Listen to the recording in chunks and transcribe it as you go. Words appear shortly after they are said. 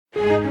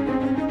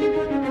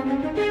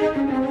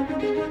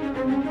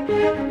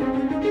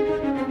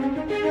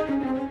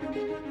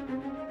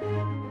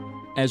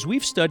As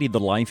we've studied the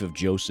life of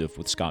Joseph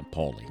with Scott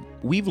Pauley,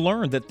 we've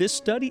learned that this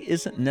study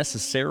isn't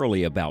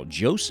necessarily about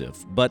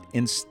Joseph, but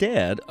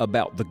instead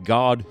about the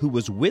God who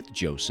was with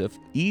Joseph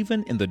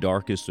even in the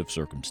darkest of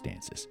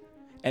circumstances.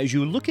 As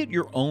you look at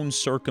your own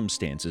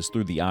circumstances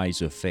through the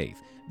eyes of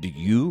faith, do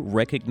you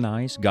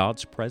recognize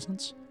God's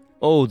presence?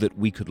 Oh, that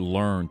we could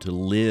learn to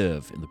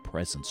live in the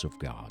presence of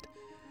God.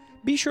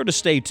 Be sure to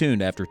stay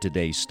tuned after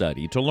today's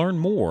study to learn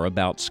more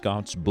about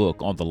Scott's book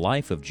on the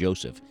life of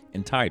Joseph,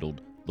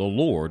 entitled The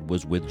Lord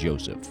Was with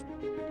Joseph.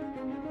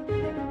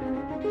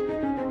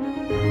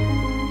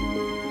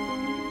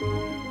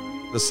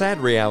 The sad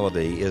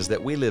reality is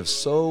that we live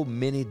so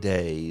many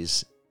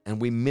days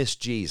and we miss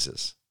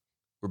Jesus.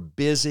 We're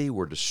busy,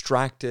 we're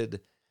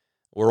distracted,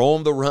 we're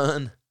on the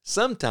run,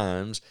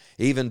 sometimes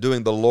even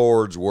doing the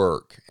Lord's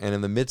work. And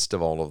in the midst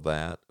of all of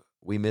that,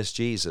 we miss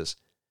Jesus.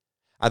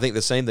 I think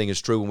the same thing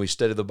is true when we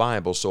study the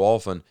Bible. So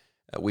often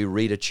we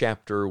read a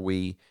chapter,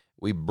 we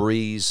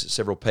breeze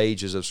several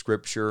pages of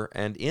Scripture,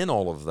 and in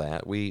all of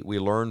that, we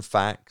learn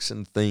facts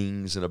and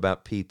things and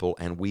about people,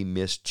 and we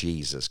miss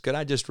Jesus. Could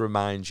I just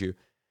remind you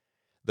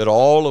that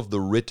all of the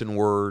written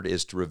Word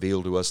is to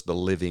reveal to us the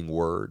living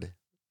Word,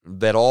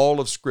 that all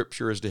of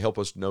Scripture is to help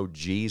us know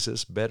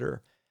Jesus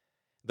better,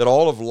 that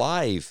all of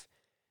life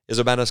is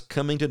about us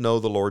coming to know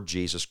the Lord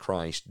Jesus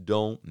Christ.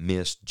 Don't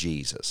miss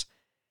Jesus.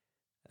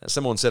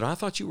 Someone said, I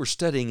thought you were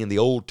studying in the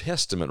Old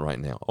Testament right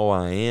now. Oh,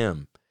 I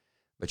am.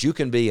 But you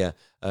can be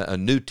a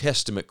New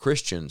Testament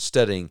Christian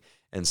studying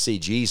and see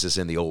Jesus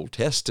in the Old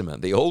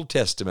Testament. The Old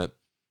Testament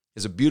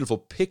is a beautiful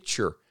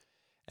picture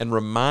and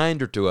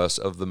reminder to us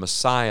of the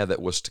Messiah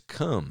that was to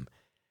come.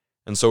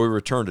 And so we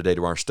return today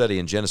to our study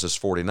in Genesis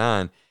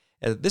 49.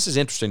 This is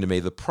interesting to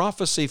me. The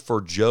prophecy for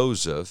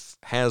Joseph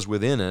has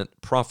within it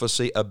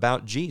prophecy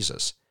about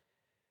Jesus.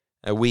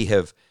 We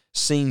have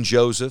seen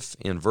Joseph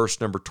in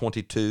verse number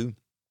 22,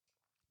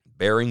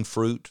 bearing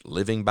fruit,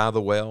 living by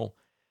the well.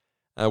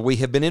 We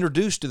have been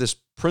introduced to this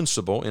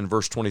principle in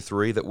verse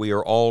 23 that we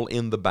are all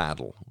in the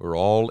battle. We're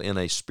all in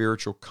a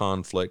spiritual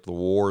conflict. The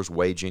war is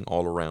waging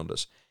all around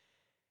us.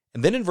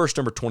 And then in verse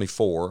number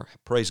 24,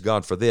 praise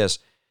God for this,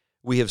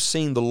 we have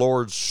seen the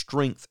Lord's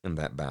strength in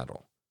that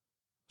battle.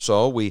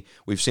 So we've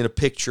seen a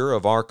picture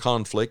of our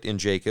conflict in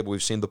Jacob.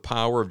 We've seen the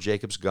power of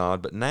Jacob's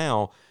God. But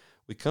now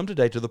we come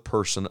today to the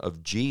person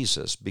of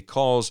Jesus,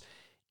 because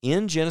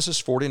in Genesis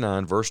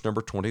 49, verse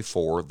number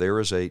 24, there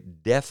is a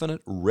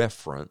definite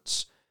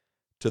reference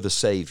to the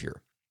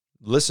Savior.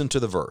 Listen to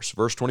the verse.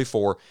 Verse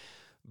 24,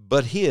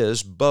 but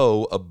his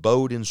bow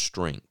abode in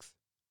strength,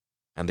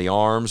 and the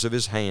arms of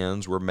his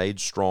hands were made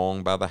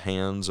strong by the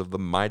hands of the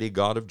mighty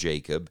God of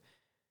Jacob.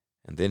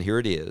 And then here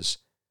it is,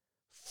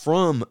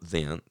 from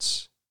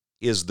thence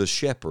is the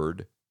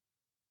shepherd,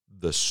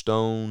 the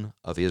stone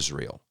of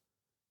Israel.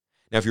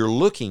 Now, if you're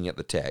looking at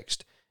the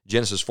text,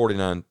 Genesis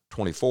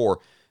 49:24,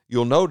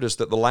 you'll notice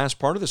that the last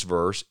part of this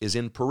verse is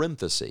in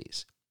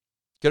parentheses.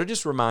 Could I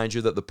just remind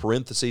you that the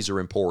parentheses are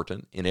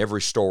important in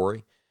every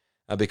story?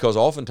 Because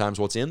oftentimes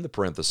what's in the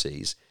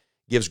parentheses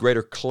gives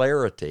greater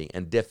clarity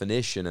and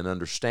definition and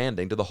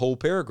understanding to the whole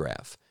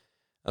paragraph.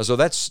 So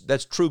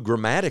that's true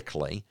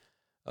grammatically,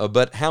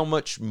 but how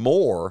much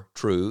more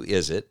true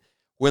is it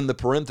when the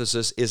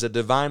parenthesis is a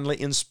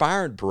divinely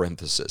inspired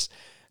parenthesis?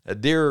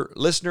 Dear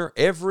listener,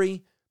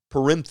 every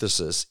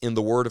parenthesis in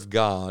the Word of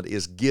God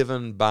is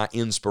given by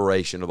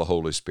inspiration of the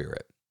Holy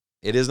Spirit.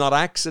 It is not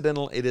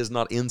accidental, it is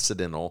not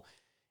incidental,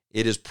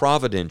 it is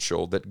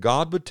providential that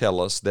God would tell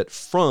us that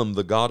from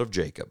the God of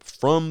Jacob,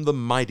 from the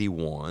mighty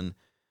one,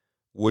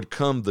 would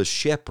come the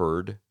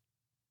shepherd,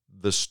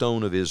 the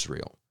stone of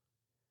Israel.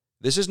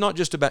 This is not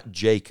just about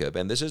Jacob,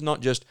 and this is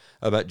not just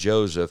about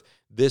Joseph.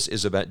 This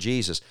is about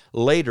Jesus.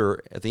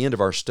 Later, at the end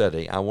of our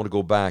study, I want to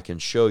go back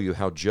and show you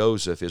how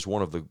Joseph is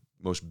one of the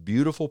most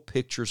beautiful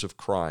pictures of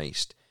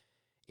Christ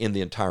in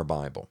the entire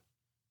Bible.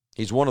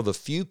 He's one of the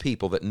few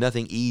people that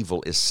nothing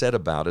evil is said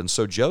about, and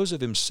so Joseph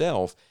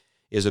himself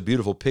is a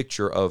beautiful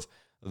picture of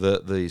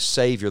the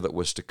Savior that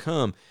was to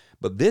come.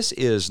 But this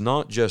is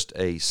not just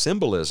a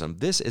symbolism.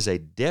 This is a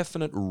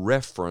definite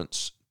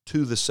reference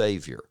to the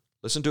Savior.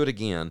 Listen to it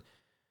again.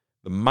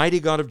 The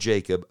mighty God of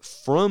Jacob,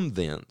 from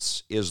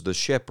thence is the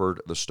shepherd,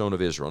 the stone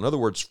of Israel. In other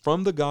words,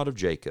 from the God of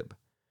Jacob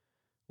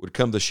would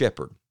come the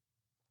shepherd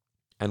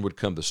and would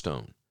come the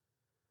stone.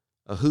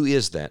 Who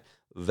is that?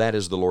 That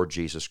is the Lord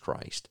Jesus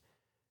Christ.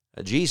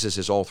 Jesus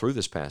is all through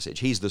this passage.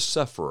 He's the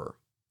sufferer.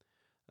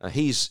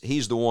 He's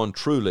the one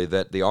truly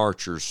that the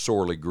archers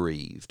sorely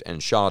grieved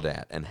and shot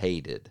at and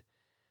hated.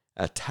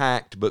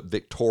 Attacked but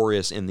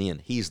victorious in the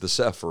end. He's the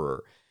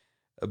sufferer.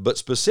 But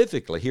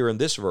specifically here in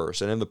this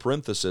verse and in the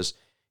parenthesis,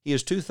 he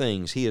is two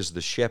things. He is the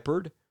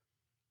shepherd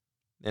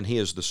and he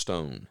is the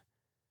stone.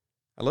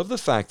 I love the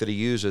fact that he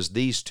uses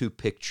these two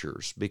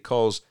pictures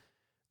because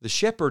the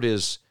shepherd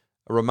is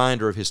a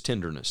reminder of his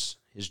tenderness,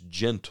 his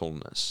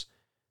gentleness.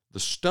 The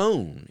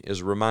stone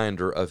is a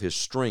reminder of his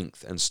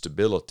strength and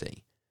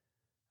stability.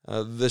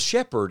 The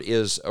shepherd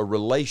is a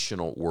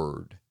relational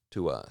word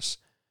to us.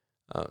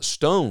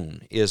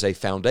 Stone is a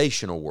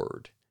foundational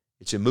word.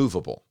 It's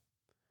immovable.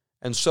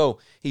 And so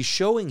he's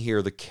showing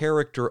here the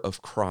character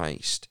of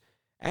Christ.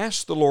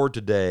 Ask the Lord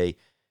today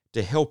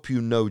to help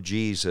you know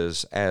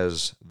Jesus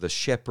as the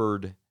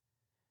shepherd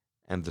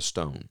and the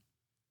stone.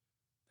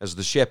 As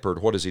the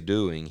shepherd, what is he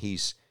doing?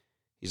 He's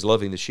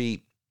loving the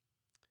sheep.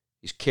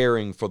 He's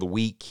caring for the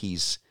weak.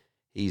 He's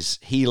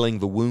healing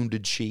the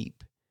wounded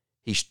sheep.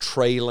 He's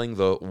trailing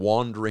the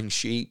wandering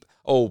sheep.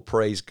 Oh,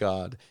 praise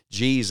God.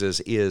 Jesus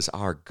is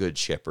our good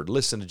shepherd.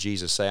 Listen to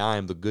Jesus say, I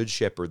am the good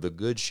shepherd. The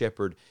good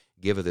shepherd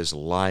giveth his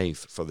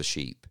life for the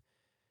sheep.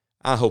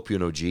 I hope you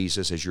know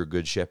Jesus as your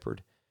good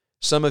shepherd.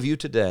 Some of you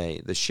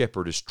today, the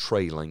shepherd is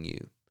trailing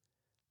you.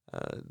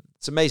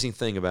 It's an amazing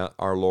thing about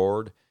our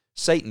Lord.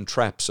 Satan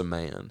traps a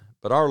man,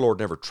 but our Lord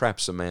never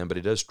traps a man, but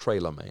he does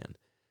trail a man.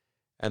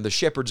 And the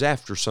shepherd's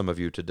after some of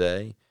you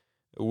today.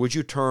 Would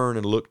you turn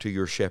and look to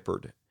your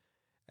shepherd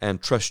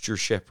and trust your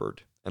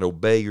shepherd and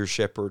obey your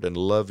shepherd and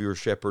love your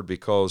shepherd,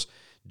 because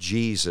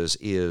Jesus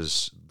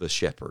is the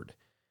shepherd.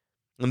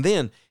 And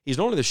then he's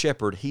not only the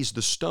shepherd, he's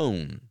the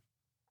stone.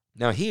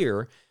 Now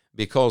here,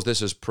 because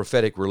this is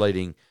prophetic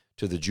relating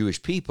to the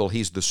Jewish people,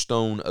 he's the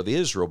stone of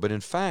Israel. But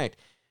in fact,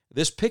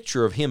 this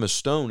picture of him as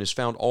stone is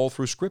found all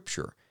through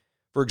Scripture.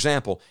 For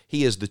example,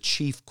 he is the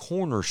chief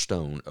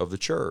cornerstone of the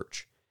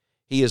church.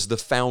 He is the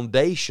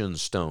foundation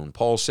stone.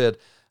 Paul said,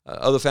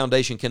 other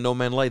foundation can no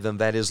man lay than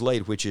that is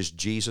laid, which is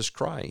Jesus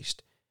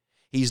Christ.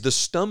 He's the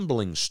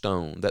stumbling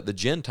stone that the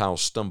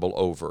Gentiles stumble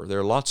over. There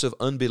are lots of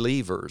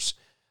unbelievers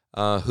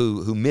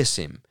who miss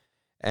him,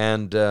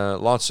 and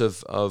lots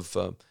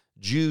of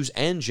Jews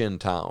and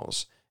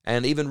Gentiles,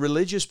 and even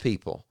religious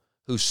people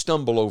who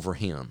stumble over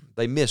him.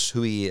 They miss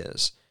who he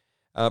is.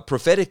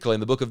 Prophetically, in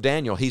the book of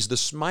Daniel, he's the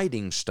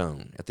smiting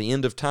stone. At the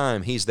end of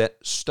time, he's that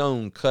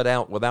stone cut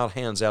out without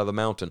hands out of the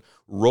mountain,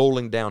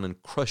 rolling down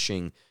and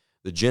crushing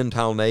the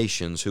Gentile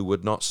nations who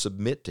would not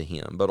submit to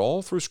him. But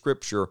all through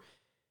Scripture,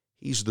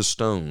 he's the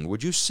stone.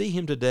 Would you see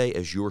him today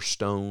as your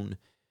stone,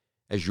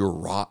 as your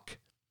rock,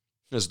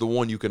 as the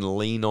one you can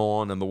lean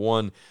on and the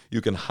one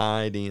you can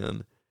hide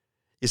in?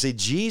 You see,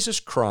 Jesus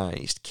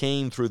Christ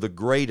came through the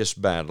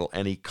greatest battle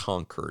and he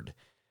conquered.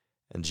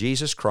 And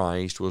Jesus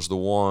Christ was the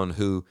one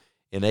who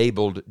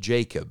enabled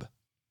Jacob,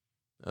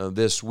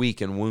 this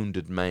weak and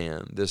wounded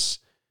man, this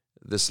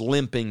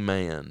limping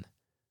man,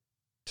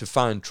 to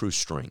find true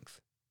strength.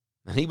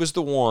 And he was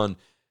the one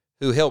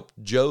who helped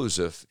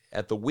Joseph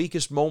at the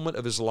weakest moment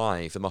of his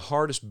life, in the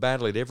hardest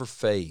battle he'd ever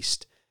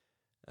faced,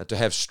 to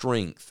have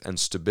strength and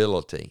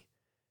stability.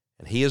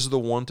 And he is the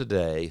one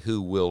today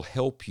who will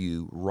help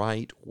you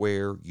right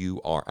where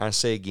you are. I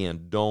say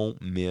again,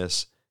 don't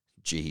miss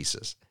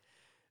Jesus.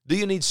 Do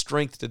you need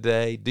strength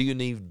today? Do you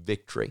need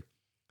victory?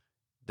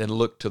 Then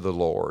look to the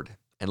Lord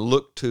and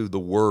look to the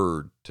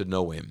Word to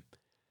know him.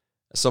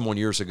 Someone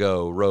years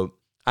ago wrote,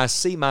 I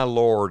see my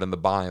Lord in the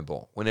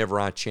Bible whenever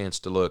I chance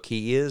to look.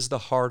 He is the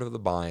heart of the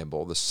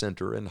Bible, the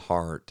center and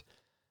heart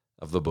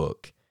of the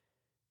book.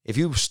 If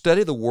you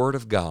study the Word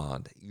of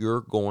God,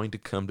 you're going to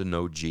come to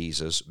know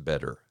Jesus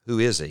better. Who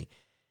is he?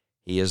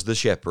 He is the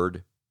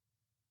shepherd,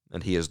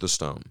 and he is the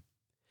stone.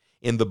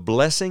 In the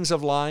blessings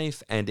of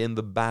life and in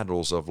the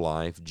battles of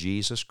life,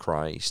 Jesus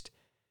Christ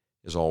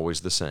is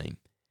always the same.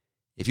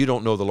 If you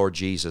don't know the Lord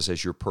Jesus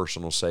as your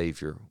personal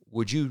Savior,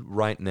 would you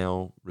right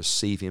now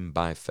receive him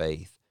by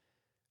faith?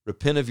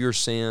 Repent of your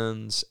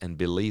sins and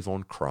believe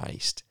on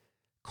Christ.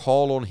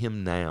 Call on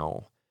him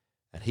now,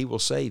 and he will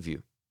save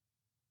you.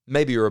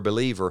 Maybe you're a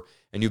believer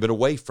and you've been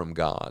away from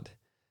God.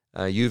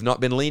 You've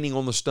not been leaning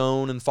on the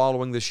stone and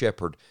following the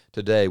shepherd.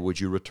 Today, would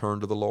you return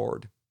to the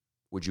Lord?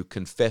 Would you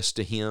confess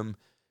to him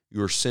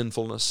your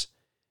sinfulness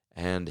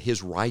and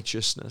his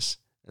righteousness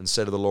and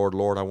say to the Lord,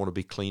 Lord, I want to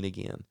be clean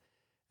again.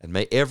 And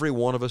may every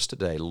one of us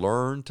today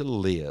learn to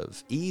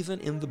live, even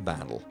in the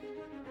battle,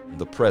 in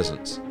the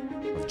presence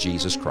of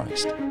Jesus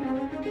Christ.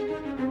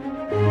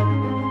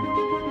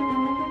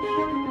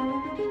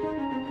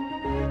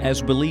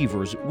 As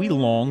believers, we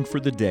long for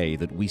the day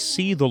that we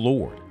see the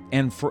Lord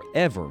and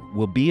forever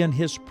will be in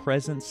his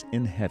presence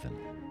in heaven.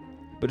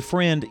 But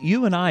friend,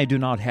 you and I do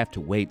not have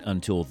to wait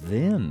until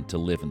then to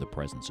live in the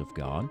presence of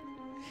God.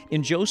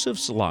 In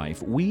Joseph's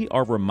life, we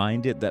are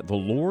reminded that the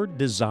Lord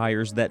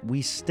desires that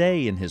we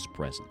stay in his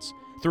presence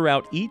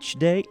throughout each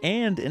day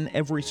and in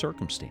every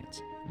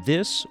circumstance.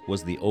 This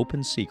was the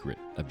open secret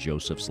of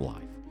Joseph's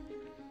life.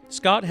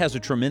 Scott has a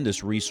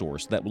tremendous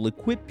resource that will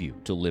equip you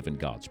to live in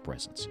God's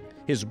presence.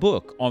 His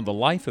book on the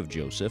life of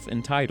Joseph,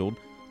 entitled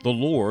The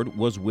Lord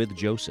Was With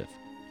Joseph.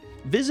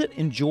 Visit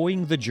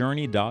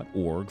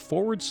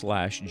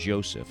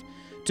enjoyingthejourney.org/Joseph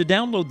to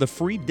download the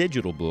free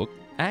digital book,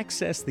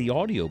 access the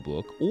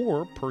audiobook,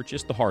 or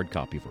purchase the hard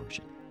copy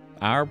version.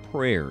 Our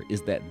prayer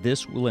is that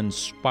this will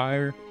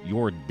inspire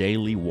your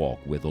daily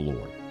walk with the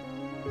Lord.